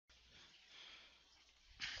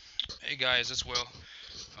Hey guys, it's Will.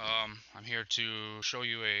 I'm here to show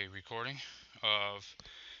you a recording of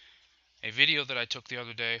a video that I took the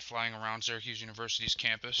other day flying around Syracuse University's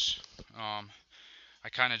campus. Um, I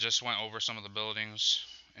kind of just went over some of the buildings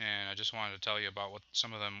and I just wanted to tell you about what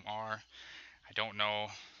some of them are. I don't know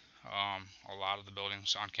a lot of the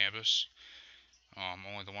buildings on campus.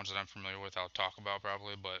 Only the ones that I'm familiar with I'll talk about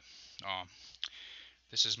probably, but um,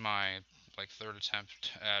 this is my third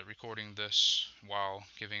attempt at recording this while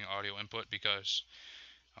giving audio input because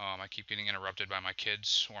I keep getting interrupted by my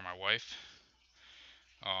kids or my wife.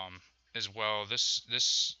 As well,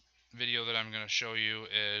 this video that I'm going to show you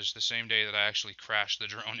is the same day that I actually crashed the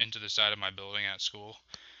drone into the side of my building at school.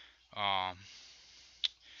 Um,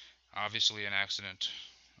 Obviously an accident.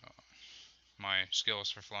 My skills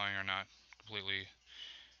for flying are not completely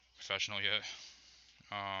professional yet.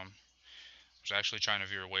 I was actually trying to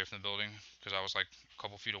veer away from the building because I was like a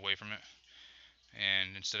couple feet away from it,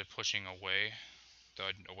 and instead of pushing away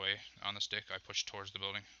on the stick, I pushed towards the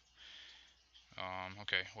building.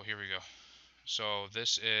 Okay, well here we go. So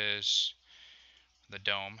this is the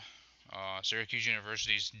dome. Syracuse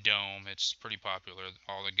University's dome. It's pretty popular.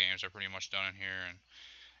 All the games are pretty much done in here, and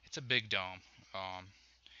it's a big dome. Um,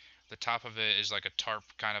 the top of it is like a tarp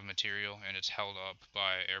kind of material, and it's held up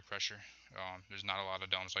by air pressure. There's not a lot of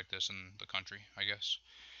domes like this in the country, I guess.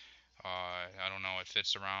 I don't know. It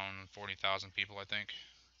fits around 40,000 people, I think.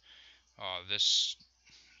 This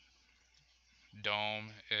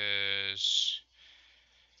dome is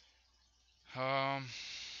um,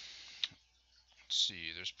 let's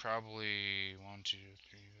see. There's probably one, two,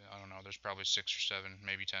 three. I don't know. There's probably 6 or 7,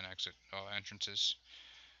 maybe 10 entrances.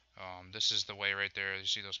 This is the way right there. You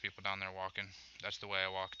see those people down there walking? That's the way I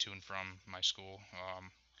walk to and from my school.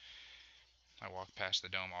 I walk past the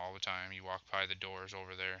dome all the time. You walk by the doors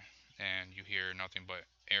over there, and you hear nothing but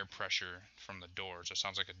air pressure from the doors. It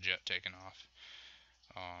sounds like a jet taking off.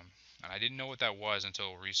 And I didn't know what that was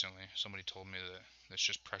until recently. Somebody told me that it's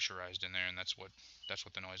just pressurized in there, and that's what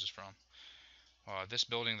the noise is from. This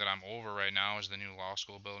building that I'm over right now is the new law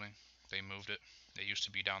school building. They moved it. It used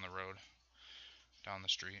to be down the road, down the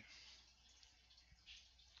street.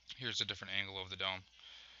 Here's a different angle of the dome.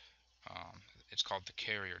 It's called the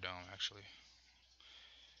Carrier Dome, actually.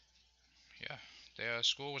 Yeah, the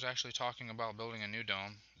school was actually talking about building a new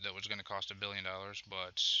dome that was going to cost $1 billion,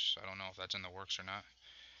 but I don't know if that's in the works or not.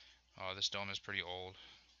 This dome is pretty old.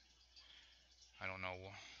 I don't know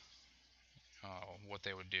what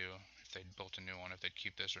they would do if they built a new one, if they'd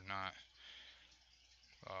keep this or not.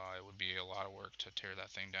 It would be a lot of work to tear that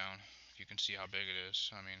thing down. You can see how big it is.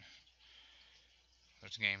 I mean,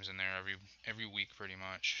 there's games in there every week pretty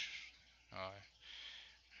much. Uh,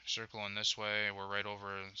 Circling this way, we're right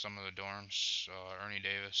over some of the dorms. Ernie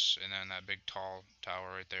Davis, and then that big tall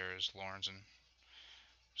tower right there is Lawrence and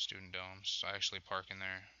student domes. I actually park in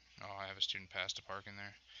there. I have a student pass to park in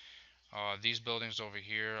there. These buildings over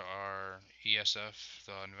here are ESF,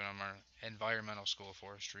 the Environmental School of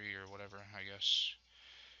Forestry, or whatever, I guess.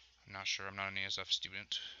 I'm not sure. I'm not an ESF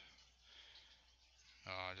student.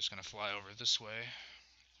 Just gonna fly over this way.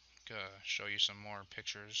 Show you some more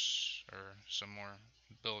pictures or some more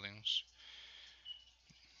buildings.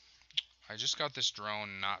 I just got this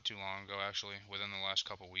drone not too long ago, actually, within the last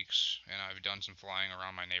couple weeks, and I've done some flying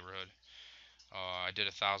around my neighborhood. I did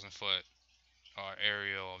a 1,000-foot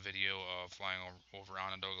aerial video of flying over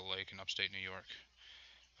Onondaga Lake in upstate New York.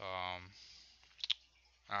 Um,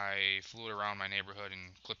 I flew it around my neighborhood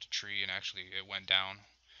and clipped a tree, and actually it went down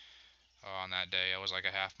on that day. I was like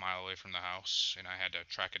a half mile away from the house, and I had to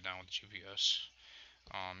track it down with GPS.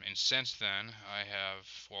 And since then,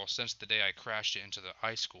 since the day I crashed it into the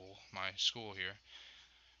high school, my school here,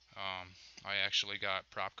 I actually got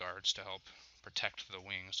prop guards to help protect the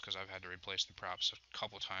wings because I've had to replace the props a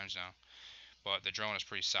couple times now. But the drone is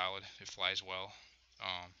pretty solid. It flies well.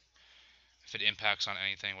 Um, if it impacts on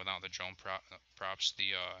anything without the drone props,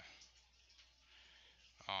 the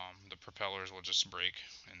propellers will just break,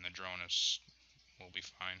 and the will be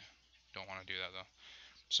fine. Don't want to do that though.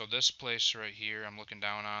 So this place right here, I'm looking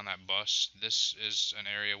down on that bus. This is an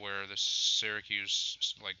area where the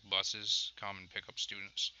Syracuse buses come and pick up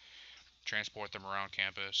students, transport them around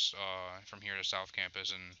campus, from here to South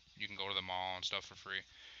Campus, and you can go to the mall and stuff for free.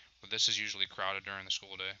 But this is usually crowded during the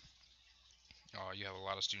school day. You have a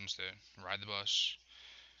lot of students that ride the bus.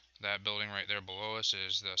 That building right there below us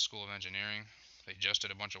is the School of Engineering. They just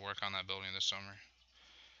did a bunch of work on that building this summer.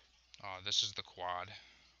 This is the quad,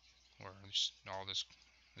 where all this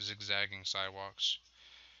zigzagging sidewalks.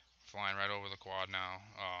 Flying right over the quad now.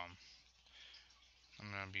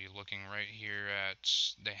 I'm going to be looking right here at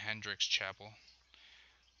the Hendricks Chapel.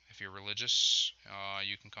 If if you're religious,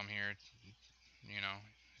 you can come here. You know,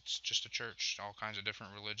 it's just a church, all kinds of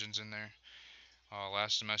different religions in there.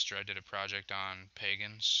 Last semester I did a project on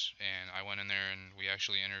pagans, and I went in there and we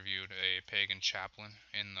actually interviewed a pagan chaplain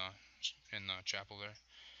in the chapel there.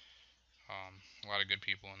 A lot of good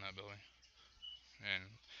people in that building. And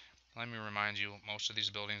let me remind you, most of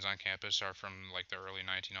these buildings on campus are from like the early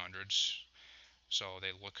 1900s, so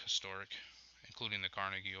they look historic, including the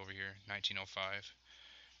Carnegie over here, 1905.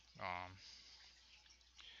 Um,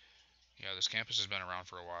 yeah, this campus has been around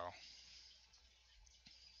for a while.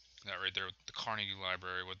 That right there, the Carnegie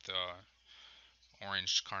Library with the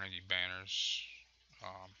orange Carnegie banners.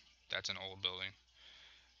 Um, that's an old building.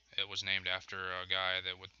 It was named after a guy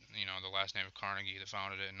that would, the last name of Carnegie that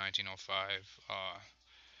founded it in 1905.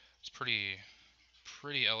 It's pretty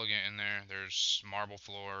elegant in there. There's marble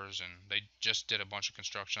floors, and they just did a bunch of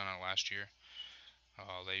construction on it last year.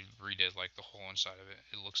 They redid like the whole inside of it.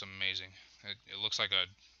 It looks amazing. It looks like a $1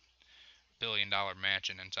 billion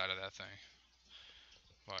mansion inside of that thing.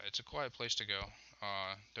 But it's a quiet place to go.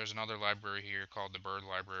 There's another library here called the Bird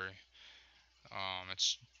Library.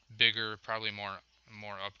 It's bigger, probably more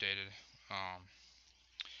updated. Um,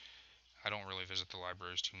 I don't really visit the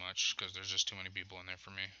libraries too much because there's just too many people in there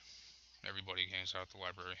for me. Everybody hangs out at the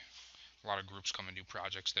library. A lot of groups come and do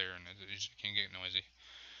projects there, and it can get noisy.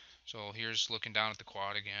 So here's looking down at the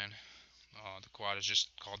quad again. The quad is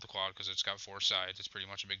just called the quad because it's got 4 sides. It's pretty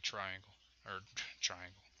much a big triangle. Or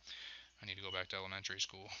triangle. I need to go back to elementary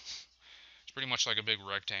school. It's pretty much like a big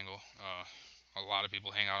rectangle. A lot of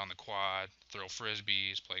people hang out on the quad, throw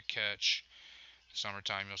frisbees, play catch.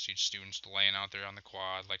 Summertime, you'll see students laying out there on the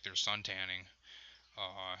quad like they're sun tanning.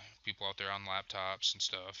 People out there on laptops and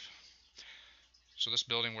stuff. So this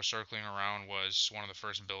building we're circling around was one of the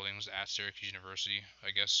first buildings at Syracuse University.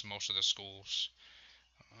 I guess most of the schools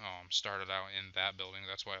started out in that building.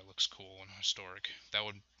 That's why it looks cool and historic. That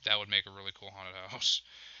would make a really cool haunted house.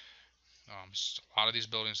 A lot of these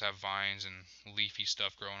buildings have vines and leafy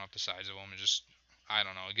stuff growing up the sides of them. I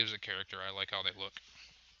don't know, it gives it character. I like how they look.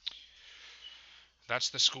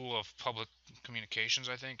 That's the School of Public Communications,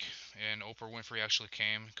 I think, and Oprah Winfrey actually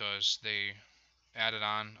came because they added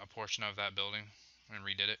on a portion of that building and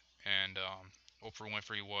redid it, and Oprah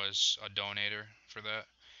Winfrey was a donator for that,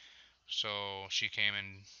 so she came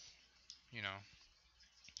and, you know,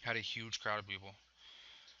 had a huge crowd of people.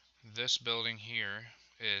 This building here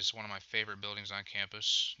is one of my favorite buildings on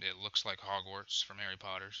campus. It looks like Hogwarts from Harry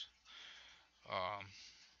Potter's. Um,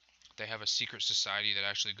 they have a secret society that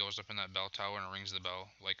actually goes up in that bell tower and rings the bell,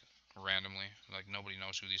 like, randomly. Like, nobody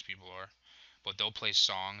knows who these people are. But they'll play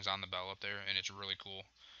songs on the bell up there, and it's really cool.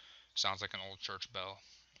 Sounds like an old church bell.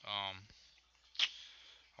 I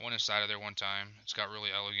went inside of there one time. It's got really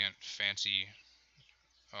elegant, fancy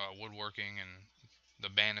woodworking and the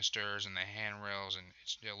banisters and the handrails, and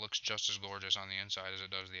it looks just as gorgeous on the inside as it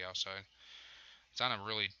does the outside. It's on a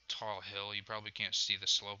really tall hill. You probably can't see the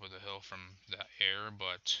slope of the hill from the air,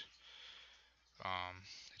 but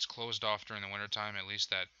it's closed off during the wintertime, at least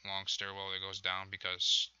that long stairwell that goes down,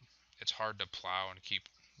 because it's hard to plow and keep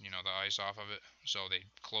the ice off of it. So they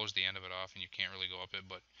close the end of it off, and you can't really go up it.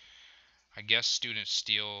 But I guess students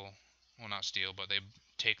not steal, but they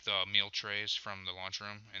take the meal trays from the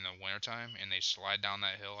lunchroom in the wintertime, and they slide down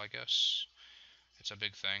that hill, I guess. It's a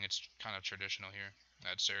big thing. It's kind of traditional here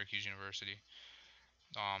at Syracuse University.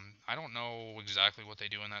 I don't know exactly what they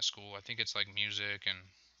do in that school. I think it's like music, and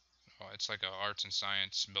it's like a arts and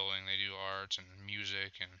science building. They do arts and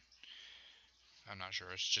music, and I'm not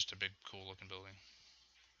sure. It's just a big, cool looking building.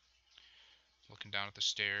 Looking down at the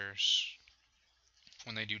stairs.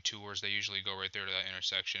 When they do tours, they usually go right there to that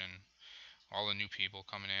intersection, and all the new people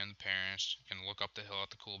coming in, the parents, can look up the hill at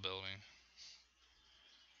the cool building.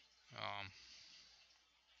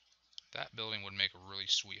 That building would make a really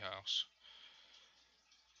sweet house.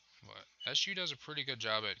 But SU does a pretty good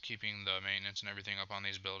job at keeping the maintenance and everything up on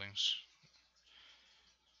these buildings.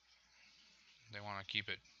 They want to keep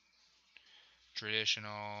it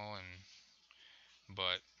traditional,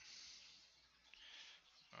 but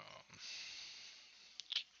um,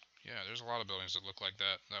 yeah, there's a lot of buildings that look like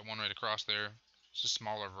that. That one right across there, it's a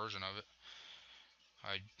smaller version of it.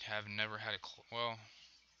 I have never had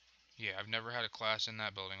I've never had a class in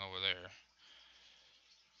that building over there.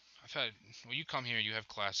 When you come here, you have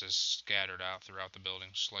classes scattered out throughout the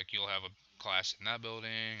buildings. Like, you'll have a class in that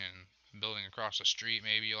building, and building across the street,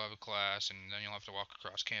 maybe you'll have a class, and then you'll have to walk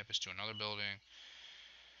across campus to another building.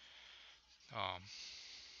 Um,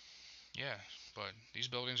 yeah, but these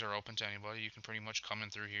buildings are open to anybody. You can pretty much come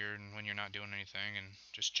in through here, and when you're not doing anything, and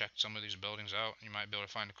just check some of these buildings out. You might be able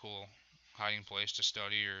to find a cool hiding place to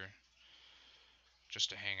study, or just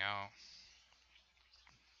to hang out.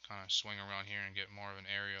 Kind of swing around here and get more of an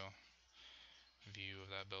aerial view of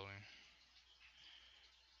that building.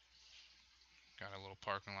 Got a little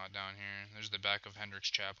parking lot down here. There's the back of Hendricks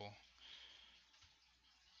Chapel.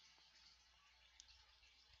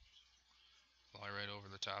 Fly right over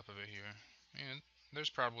the top of it here. And there's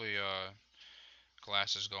probably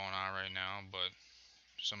classes going on right now, but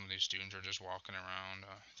some of these students are just walking around.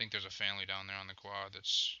 I think there's a family down there on the quad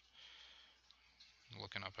that's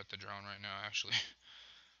looking up at the drone right now, actually.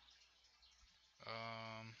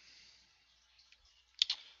 um,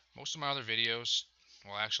 Most of my other videos,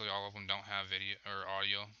 well, actually, all of them don't have video or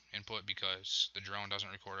audio input because the drone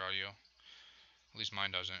doesn't record audio. At least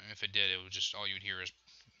mine doesn't. If it did, it would just all you'd hear is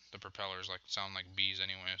the propellers, like sound like bees,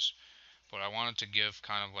 anyways. But I wanted to give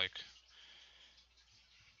kind of like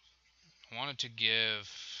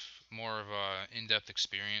more of a in-depth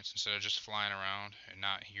experience instead of just flying around and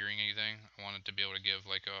not hearing anything. I wanted to be able to give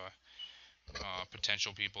like a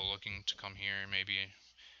potential people looking to come here maybe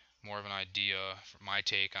more of an idea for my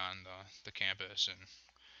take on the campus, and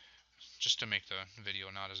just to make the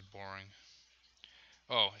video not as boring.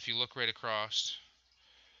 Oh, if you look right across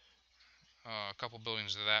a couple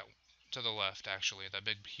buildings to the left, actually, that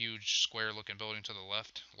big huge square looking building to the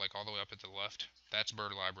left, like all the way up at the left, that's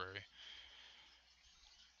Bird Library.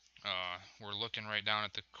 We're looking right down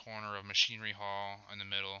at the corner of Machinery Hall in the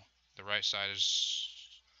middle. The right side is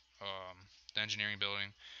the engineering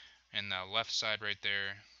building, and the left side right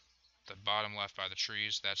there, the bottom left by the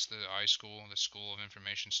trees, that's the I School, the School of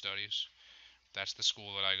Information Studies. That's the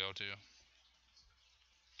school that I go to.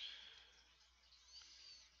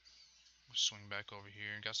 We'll swing back over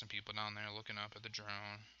here. Got some people down there looking up at the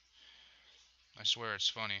drone. I swear it's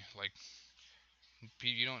funny. Like,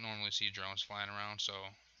 you don't normally see drones flying around, so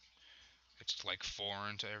it's like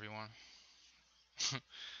foreign to everyone.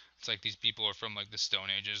 It's like these people are from like the Stone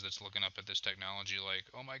Ages that's looking up at this technology like,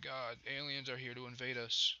 oh my god, aliens are here to invade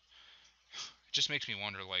us. It just makes me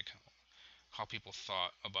wonder like how people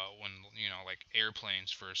thought about when, like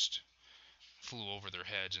airplanes first flew over their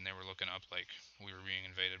heads and they were looking up like we were being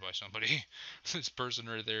invaded by somebody. This person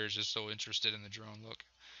right there is just so interested in the drone. Look.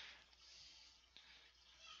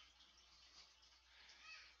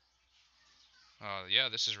 Yeah,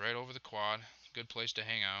 this is right over the quad. Good place to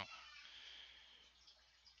hang out.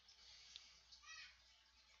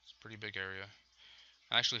 It's a pretty big area.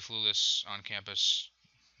 I actually flew this on campus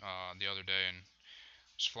the other day and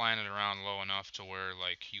was flying it around low enough to where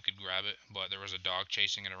like you could grab it, but there was a dog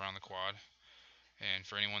chasing it around the quad. And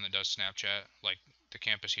for anyone that does Snapchat, like the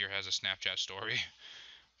campus here has a Snapchat story,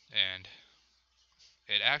 and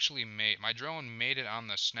it actually my drone made it on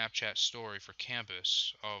the Snapchat story for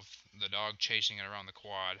campus of the dog chasing it around the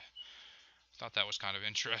quad. Thought that was kind of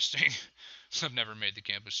interesting. I've never made the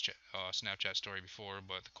campus Snapchat story before,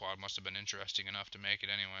 but the quad must have been interesting enough to make it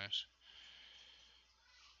anyways.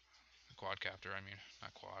 The quadcopter, I mean,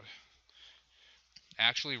 not quad.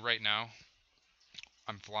 Actually, right now,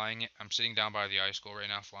 I'm flying it. I'm sitting down by the I school right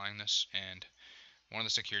now flying this, and one of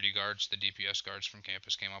the security guards, the DPS guards from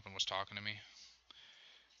campus, came up and was talking to me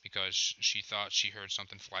because she thought she heard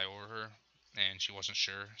something fly over her, and she wasn't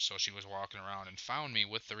sure, so she was walking around and found me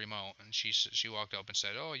with the remote, and she walked up and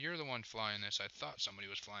said, "Oh, you're the one flying this. I thought somebody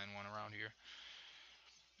was flying one around here."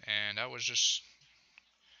 And I was just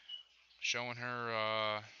showing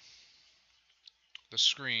her the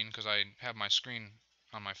screen because I have my screen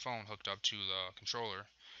on my phone hooked up to the controller,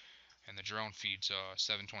 and the drone feeds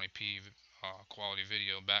 720p quality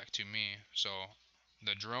video back to me, so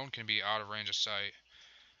the drone can be out of range of sight,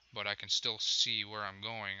 but I can still see where I'm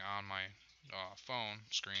going on my phone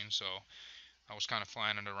screen. So I was kind of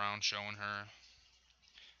flying it around, showing her.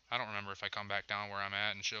 I don't remember if I come back down where I'm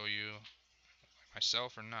at and show you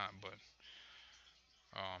myself or not, but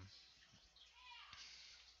I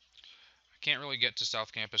can't really get to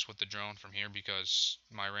South Campus with the drone from here because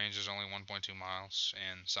my range is only 1.2 miles,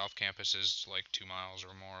 and South Campus is like 2 miles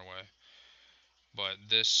or more away. But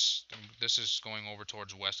this is going over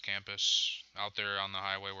towards West Campus, out there on the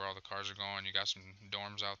highway where all the cars are going. You got some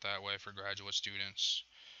dorms out that way for graduate students.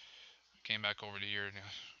 Came back over to here to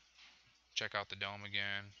check out the dome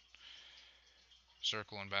again,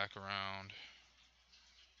 circling back around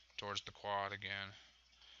towards the quad again.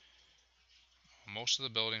 Most of the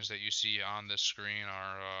buildings that you see on this screen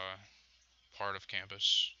are part of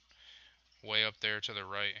campus. Way up there to the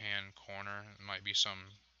right hand corner might be some,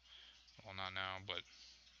 well, not now, but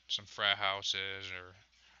some frat houses, or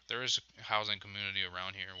there is a housing community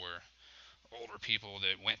around here where older people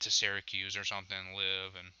that went to Syracuse or something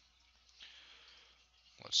live. And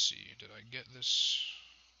let's see, did I get this?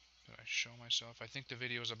 Did I show myself? I think the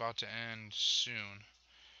video is about to end soon.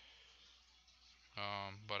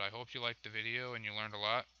 But I hope you liked the video and you learned a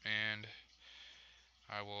lot, and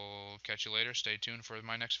I will catch you later. Stay tuned for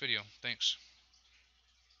my next video. Thanks.